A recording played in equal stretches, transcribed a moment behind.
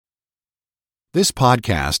This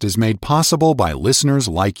podcast is made possible by listeners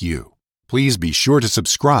like you. Please be sure to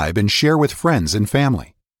subscribe and share with friends and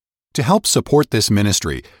family. To help support this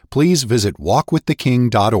ministry, please visit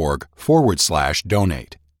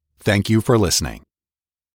walkwiththeking.org/donate. Thank you for listening.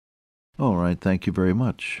 All right, thank you very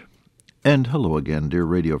much. And hello again, dear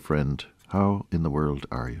radio friend. How in the world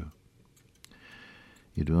are you?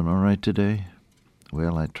 You doing all right today?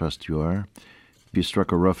 Well, I trust you are. If you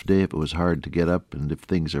struck a rough day, if it was hard to get up, and if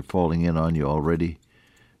things are falling in on you already,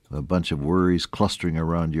 a bunch of worries clustering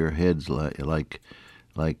around your heads like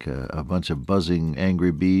a bunch of buzzing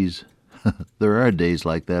angry bees. There are days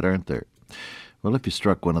like that, aren't there? Well, if you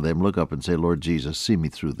struck one of them, look up and say, Lord Jesus, see me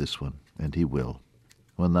through this one, and He will.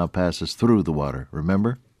 When thou passest through the water,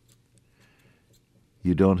 remember?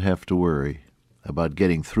 You don't have to worry about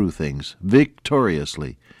getting through things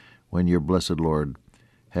victoriously when your blessed Lord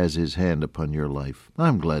has His hand upon your life.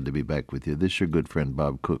 I'm glad to be back with you. This is your good friend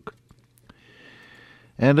Bob Cook.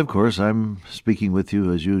 And, of course, I'm speaking with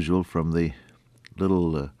you, as usual, from the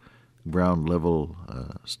little ground-level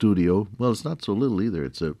studio. Well, it's not so little either.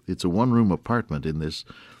 It's a one-room apartment in this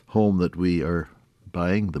home that we are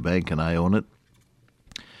buying. The bank and I own it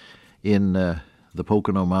in the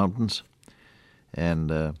Pocono Mountains.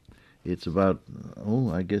 And it's about,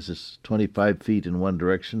 I guess it's 25 feet in one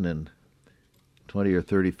direction and 20 or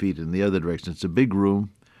 30 feet in the other direction. It's a big room,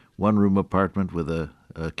 one-room apartment with a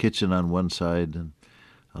kitchen on one side and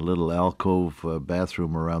a little alcove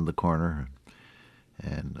bathroom around the corner.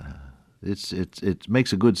 And it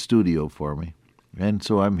makes a good studio for me. And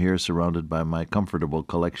so I'm here surrounded by my comfortable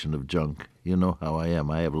collection of junk. You know how I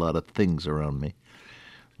am. I have a lot of things around me.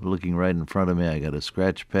 Looking right in front of me, I got a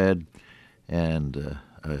scratch pad and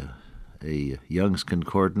a Young's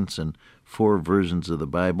Concordance and 4 versions of the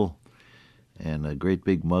Bible and a great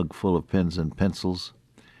big mug full of pens and pencils.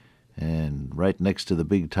 And right next to the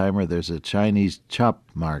big timer, there's a Chinese chop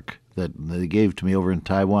mark that they gave to me over in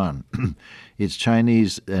Taiwan. It's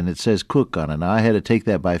Chinese, and it says cook on it. Now, I had to take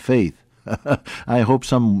that by faith. I hope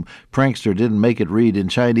some prankster didn't make it read in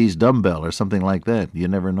Chinese dumbbell or something like that. You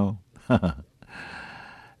never know.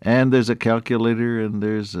 And there's a calculator, and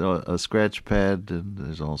there's a scratch pad, and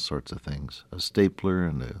there's all sorts of things. A stapler,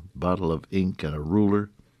 and a bottle of ink, and a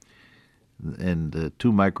ruler, and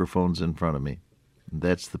 2 microphones in front of me.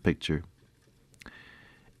 That's the picture.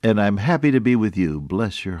 And I'm happy to be with you.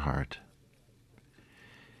 Bless your heart.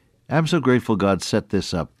 I'm so grateful God set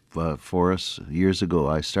this up for us years ago.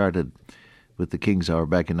 I started with the King's Hour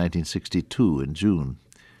back in 1962 in June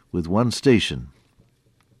with one station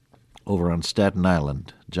over on Staten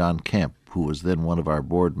Island. John Kemp, who was then one of our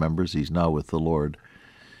board members, he's now with the Lord,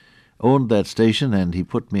 owned that station, and he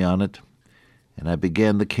put me on it, and I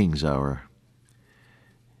began the King's Hour.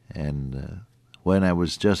 And when I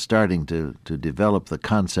was just starting to develop the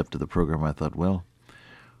concept of the program, I thought, well,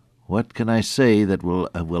 what can I say that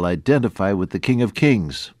will identify with the King of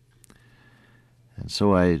Kings? And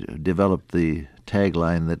so I developed the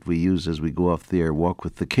tagline that we use as we go off the air, walk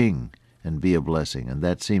with the King and be a blessing. And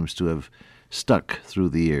that seems to have stuck through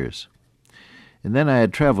the years. And then I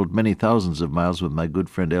had traveled many thousands of miles with my good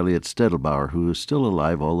friend Elliot Stedelbauer, who is still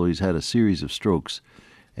alive, although he's had a series of strokes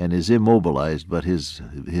and is immobilized, but his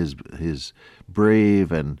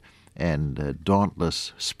brave and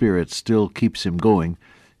dauntless spirit still keeps him going.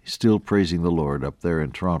 He's still praising the Lord up there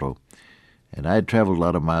in Toronto. And I had traveled a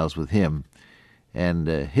lot of miles with him, and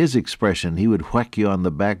his expression, he would whack you on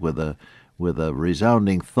the back with a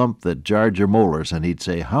resounding thump that jarred your molars, and he'd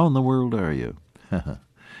say, "How in the world are you?" And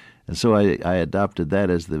so I adopted that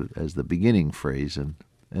as the beginning phrase, and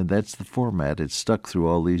that's the format. It's stuck through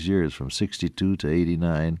all these years, from 62 to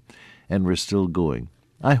 89, and we're still going.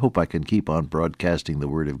 I hope I can keep on broadcasting the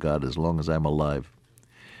Word of God as long as I'm alive.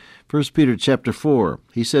 1 Peter chapter 4,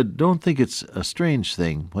 he said, don't think it's a strange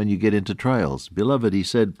thing when you get into trials. Beloved, he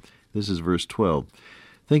said, this is verse 12,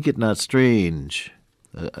 think it not strange,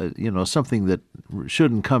 something that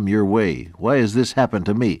shouldn't come your way. Why has this happened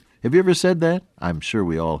to me? Have you ever said that? I'm sure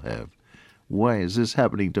we all have. Why is this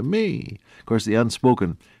happening to me? Of course, the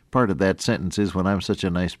unspoken part of that sentence is when I'm such a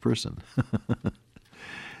nice person.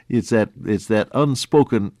 It's that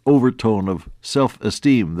unspoken overtone of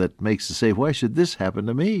self-esteem that makes us say, why should this happen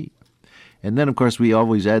to me? And then, of course, we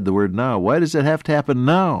always add the word now. Why does it have to happen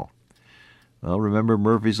now? Well, remember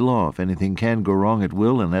Murphy's Law. If anything can go wrong, it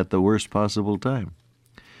will, and at the worst possible time.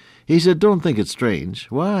 He said, don't think it's strange.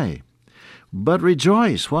 Why? But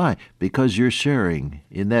rejoice. Why? Because you're sharing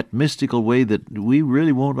in that mystical way that we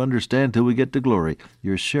really won't understand till we get to glory.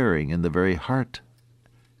 You're sharing in the very heart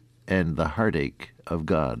and the heartache of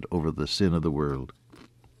God over the sin of the world.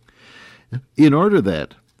 In order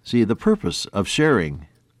that, see, the purpose of sharing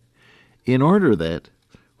in order that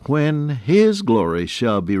when his glory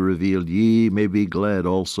shall be revealed, ye may be glad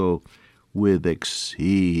also with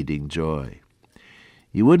exceeding joy.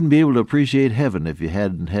 You wouldn't be able to appreciate heaven if you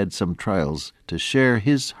hadn't had some trials to share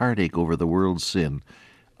his heartache over the world's sin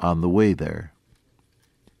on the way there.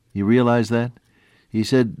 You realize that? He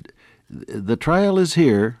said, the trial is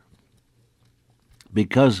here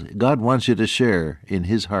because God wants you to share in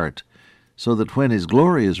his heart so that when his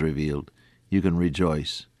glory is revealed, you can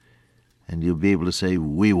rejoice. And you'll be able to say,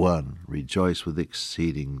 we won. Rejoice with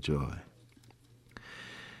exceeding joy.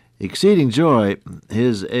 Exceeding joy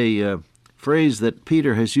is a phrase that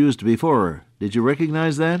Peter has used before. Did you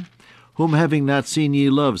recognize that? Whom having not seen ye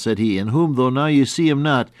love, said he, in whom though now ye see him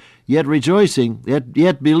not, yet believing,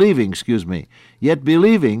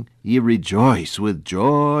 ye rejoice with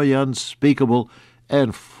joy unspeakable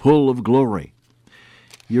and full of glory.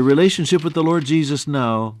 Your relationship with the Lord Jesus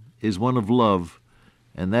now is one of love,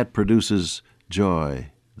 and that produces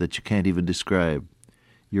joy that you can't even describe.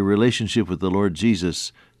 Your relationship with the Lord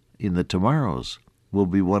Jesus in the tomorrows will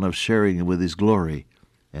be one of sharing with his glory,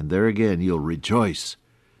 and there again you'll rejoice,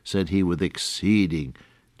 said he, with exceeding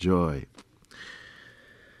joy.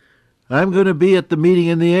 I'm going to be at the meeting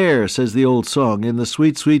in the air, says the old song, in the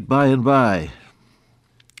sweet, sweet by and by.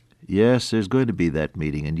 Yes, there's going to be that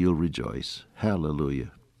meeting, and you'll rejoice.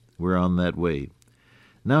 Hallelujah. We're on that way.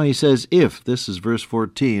 Now he says, if, this is verse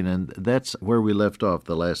 14, and that's where we left off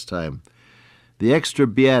the last time. The extra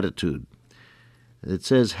beatitude. It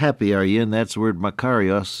says, happy are ye, and that's the word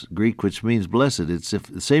makarios, Greek, which means blessed. It's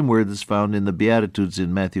the same word that's found in the Beatitudes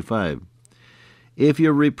in Matthew 5. If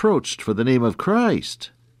you're reproached for the name of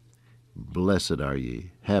Christ, blessed are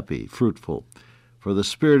ye, happy, fruitful, for the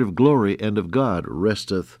Spirit of glory and of God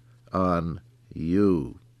resteth on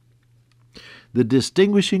you. The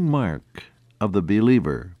distinguishing mark of the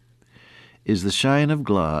believer is the shine of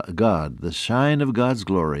God, the shine of God's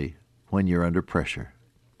glory when you're under pressure.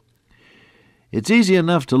 It's easy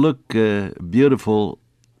enough to look beautiful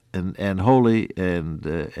and holy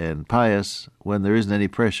and pious when there isn't any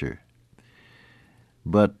pressure.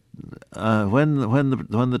 But when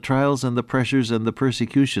the trials and the pressures and the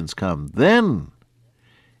persecutions come, then,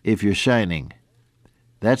 if you're shining,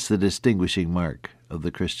 that's the distinguishing mark of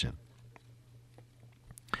the Christian.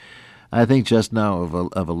 I think just now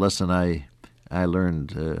of a lesson I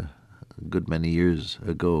learned a good many years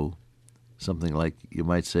ago, something like, you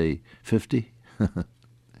might say, 50.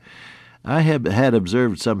 I had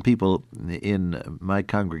observed some people in my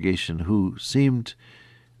congregation who seemed,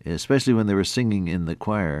 especially when they were singing in the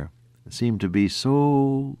choir, seemed to be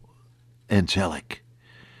so angelic.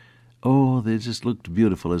 Oh, they just looked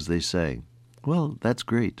beautiful as they sang. Well, that's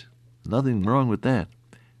great. Nothing wrong with that.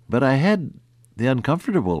 But I had the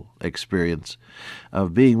uncomfortable experience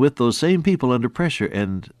of being with those same people under pressure,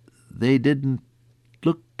 and they didn't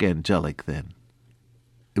look angelic then.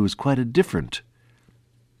 It was quite a different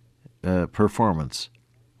performance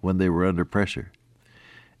when they were under pressure.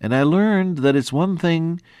 And I learned that it's one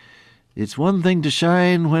thing to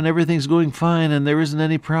shine when everything's going fine and there isn't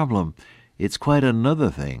any problem. It's quite another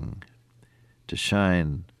thing to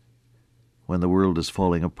shine when the world is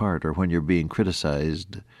falling apart, or when you're being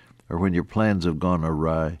criticized, or when your plans have gone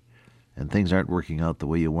awry and things aren't working out the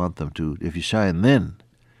way you want them to. If you shine then,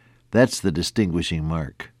 that's the distinguishing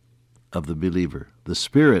mark of the believer. The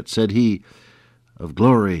Spirit, said he, of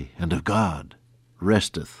glory and of God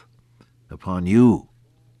resteth upon you.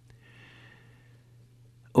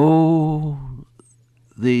 Oh,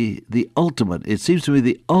 the ultimate, it seems to me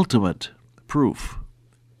the ultimate proof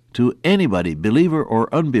to anybody, believer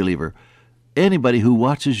or unbeliever, anybody who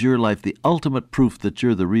watches your life, the ultimate proof that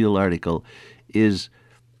you're the real article is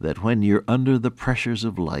that when you're under the pressures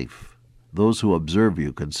of life, those who observe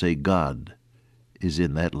you can say God is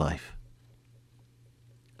in that life.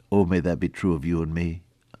 Oh, may that be true of you and me.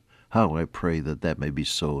 How I pray that that may be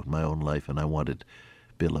so in my own life, and I want it,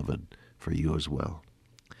 beloved, for you as well.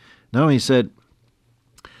 Now he said,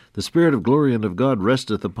 the Spirit of glory and of God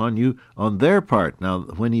resteth upon you on their part. Now,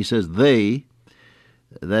 when he says they,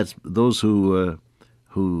 that's those who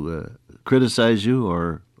criticize you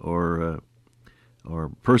or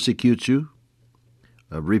persecute you,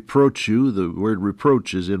 reproach you. The word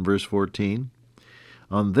reproach is in verse 14.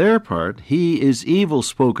 On their part, he is evil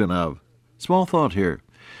spoken of. Small thought here.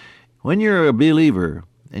 When you're a believer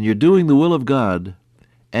and you're doing the will of God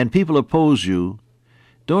and people oppose you,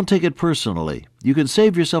 don't take it personally. You can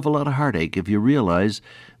save yourself a lot of heartache if you realize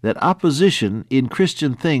that opposition in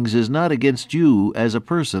Christian things is not against you as a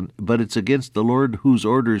person, but it's against the Lord whose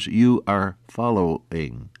orders you are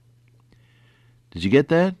following. Did you get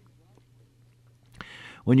that?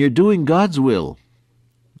 When you're doing God's will,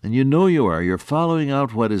 and you know you are. You're following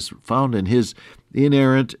out what is found in His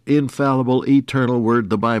inerrant, infallible, eternal Word,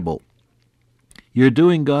 the Bible. You're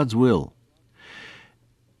doing God's will.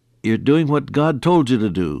 You're doing what God told you to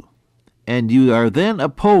do. And you are then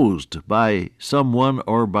opposed by someone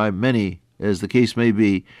or by many, as the case may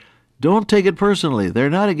be. Don't take it personally. They're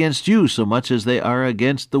not against you so much as they are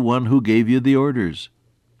against the one who gave you the orders.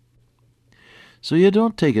 So you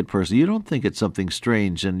don't take it personally. You don't think it's something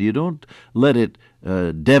strange, and you don't let it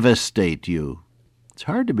devastate you. It's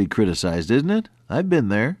hard to be criticized, isn't it? I've been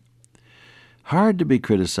there. Hard to be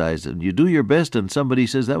criticized, and you do your best, and somebody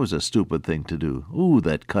says, that was a stupid thing to do. Ooh,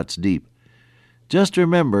 that cuts deep. Just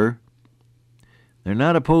remember, they're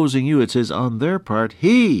not opposing you. It says, on their part,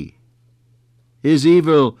 He is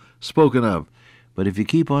evil spoken of. But if you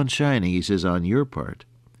keep on shining, He says, on your part,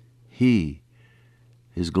 He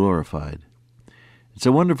is glorified. It's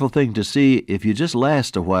a wonderful thing to see, if you just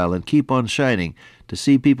last a while and keep on shining, to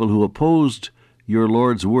see people who opposed your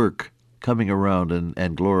Lord's work coming around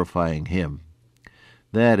and glorifying Him.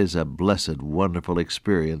 That is a blessed, wonderful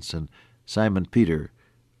experience, and Simon Peter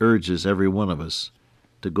urges every one of us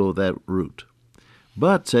to go that route.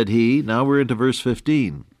 But, said he, now we're into verse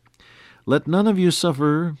 15, let none of you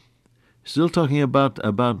suffer, still talking about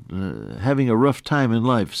having a rough time in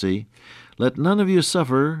life, see? Let none of you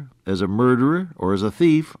suffer as a murderer, or as a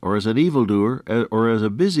thief, or as an evildoer, or as a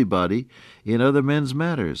busybody in other men's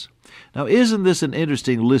matters. Now, isn't this an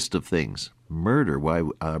interesting list of things? Murder, why,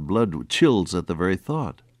 our blood chills at the very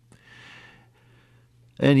thought.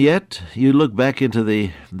 And yet, you look back into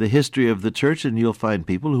the history of the church, and you'll find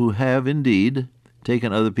people who have indeed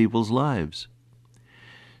taken other people's lives.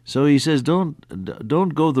 So he says, don't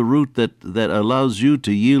go the route that allows you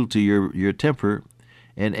to yield to your temper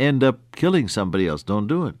and end up killing somebody else. Don't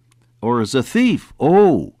do it. Or as a thief.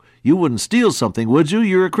 Oh, you wouldn't steal something, would you?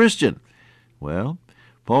 You're a Christian. Well,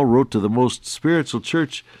 Paul wrote to the most spiritual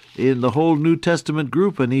church in the whole New Testament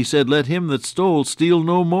group, and he said, let him that stole steal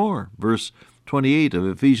no more. Verse 28 of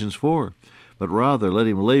Ephesians 4. But rather let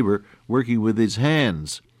him labor, working with his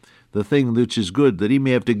hands, the thing which is good, that he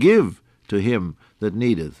may have to give to him that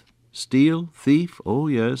needeth. Steal, thief, oh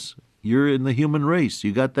yes, you're in the human race.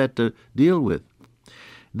 You got that to deal with.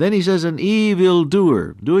 Then he says, an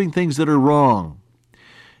evildoer, doing things that are wrong.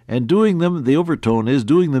 And doing them, the overtone is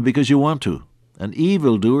doing them because you want to. An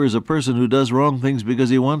evildoer is a person who does wrong things because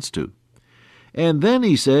he wants to. And then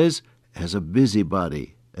he says, as a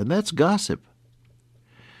busybody, and that's gossip.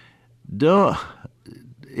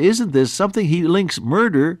 Isn't this something? He links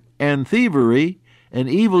murder and thievery and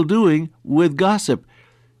evil-doing with gossip.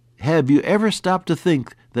 Have you ever stopped to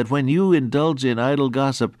think that when you indulge in idle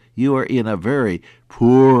gossip, you are in a very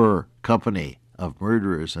poor company of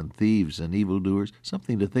murderers and thieves and evildoers?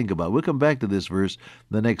 Something to think about. We'll come back to this verse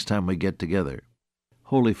the next time we get together.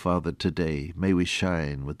 Holy Father, today may we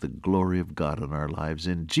shine with the glory of God in our lives.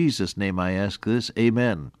 In Jesus' name I ask this.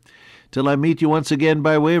 Amen. Till I meet you once again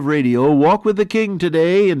by way of radio, walk with the King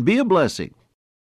today and be a blessing.